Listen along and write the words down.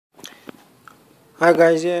Hi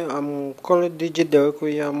guys, yeah, I'm calling DJ Dericko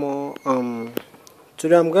yamo.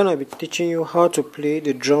 Today I'm gonna be teaching you how to play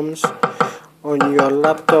the drums on your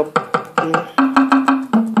laptop.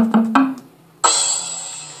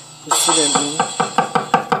 You see them?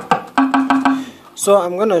 So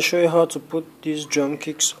I'm gonna show you how to put these drum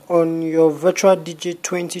kicks on your virtual DJ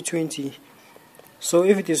 2020. So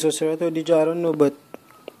if it is a Serato DJ, I don't know, but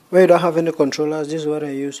when you don't have any controllers, this is what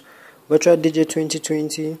I use. Virtual DJ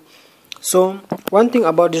 2020. So one thing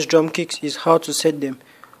about these drum kicks is how to set them.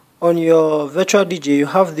 On your virtual DJ, you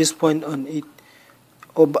have this point on it,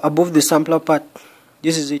 or above the sampler part.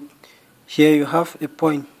 This is it. Here you have a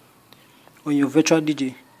point on your virtual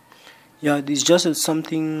DJ. Yeah, it's just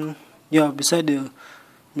something. Yeah, beside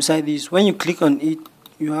this. When you click on it,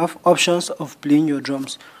 you have options of playing your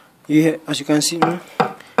drums. Here, as you can see,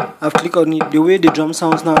 I've clicked on it. The way the drum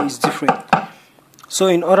sounds now is different. So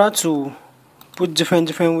in order to put different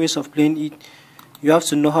ways of playing it, you have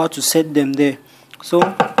to know how to set them there. So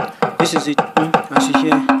this is it, as you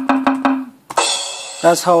hear.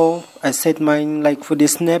 That's how I set mine. Like for the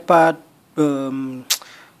snare part, thumb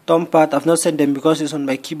part, I've not set them because it's on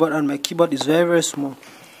my keyboard, and my keyboard is very small.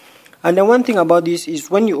 And then one thing about this is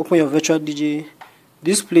when you open your virtual DJ,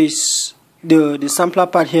 this place, the sampler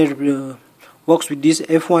part here works with these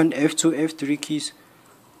F1, F2, F3 keys.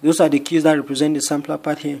 Those are the keys that represent the sampler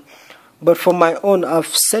part here. But for my own, I've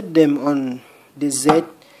set them on the Z,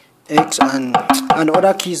 X, and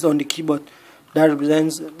other keys on the keyboard that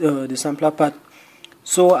represents the sampler part.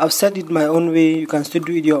 So I've set it my own way. You can still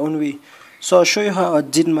do it your own way. So I'll show you how I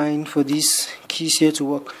did mine for these keys here to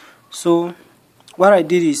work. So what I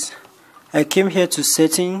did is I came here to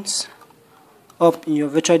settings, up in your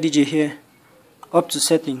virtual DJ here, up to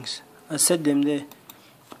settings. I set them there.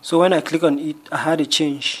 So when I click on it, I had a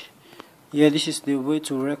change. Yeah, this is the way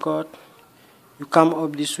to record. You come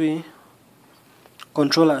up this way,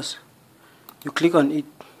 controllers. You click on it.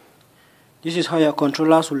 This is how your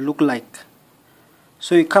controllers will look like.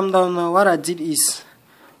 So you come down now. What I did is,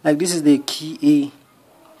 like this is the key A.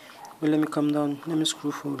 Well, let me come down. Let me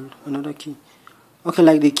scroll for another key. Okay,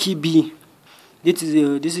 like the key B. This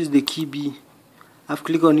is the key B. I've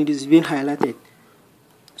clicked on it. It's been highlighted.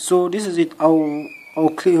 So this is it. I'll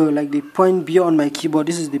click like the point B on my keyboard.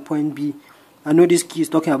 This is the point B. I know this key is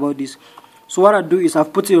talking about this. So what I do is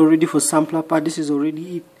I've put it already for sampler part. This is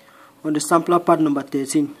already it on the sampler part number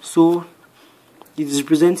 13. So it is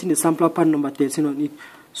representing the sampler part number 13 on it.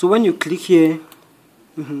 So when you click here,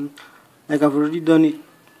 like I've already done it.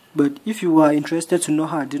 But if you are interested to know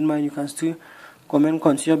how I did mine, you can still comment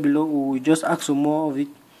consider below, or just ask for more of it.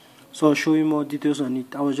 So I'll show you more details on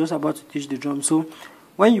it. I was just about to teach the drum. So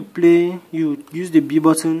when you play, you use the B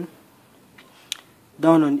button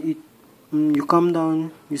down on it. You come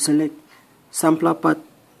down, you select sampler part.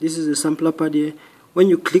 This is the sampler part here. When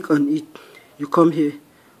you click on it, you come here.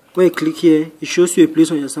 When you click here, it shows you a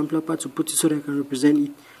place on your sampler part to put it so that I can represent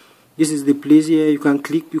it. This is the place here. You can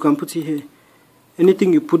click, you can put it here.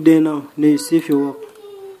 Anything you put there now, then you save your work.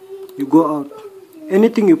 You go out.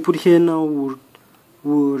 Anything you put here now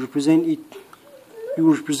will represent it. It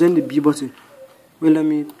will represent the B button. Well, let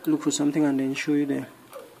me look for something and then show you there.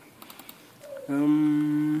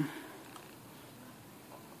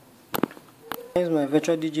 Here's my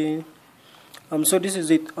virtual DJ. So this is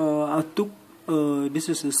it. I took this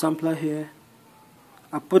is the sampler here.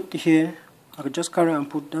 I put here. I could just carry and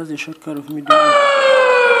put. That's the shortcut of me doing it.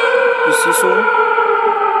 You see, so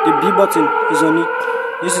the B button is on it.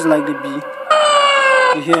 This is like the B.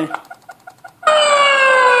 You hear?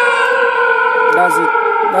 That's it.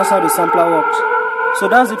 That's how the sampler works. So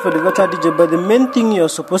that's it for the virtual DJ. But the main thing you're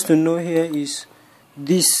supposed to know here is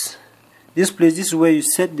this place. This is where you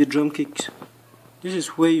set the drum kicks. This is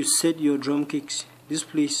where you set your drum kicks. This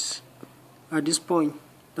place, at this point,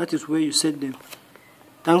 that is where you set them.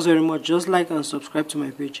 Thanks very much. Just like and subscribe to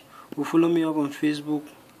my page. Or follow me up on Facebook,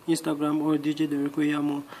 Instagram, or DJ Dericko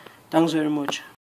yamo. Thanks very much.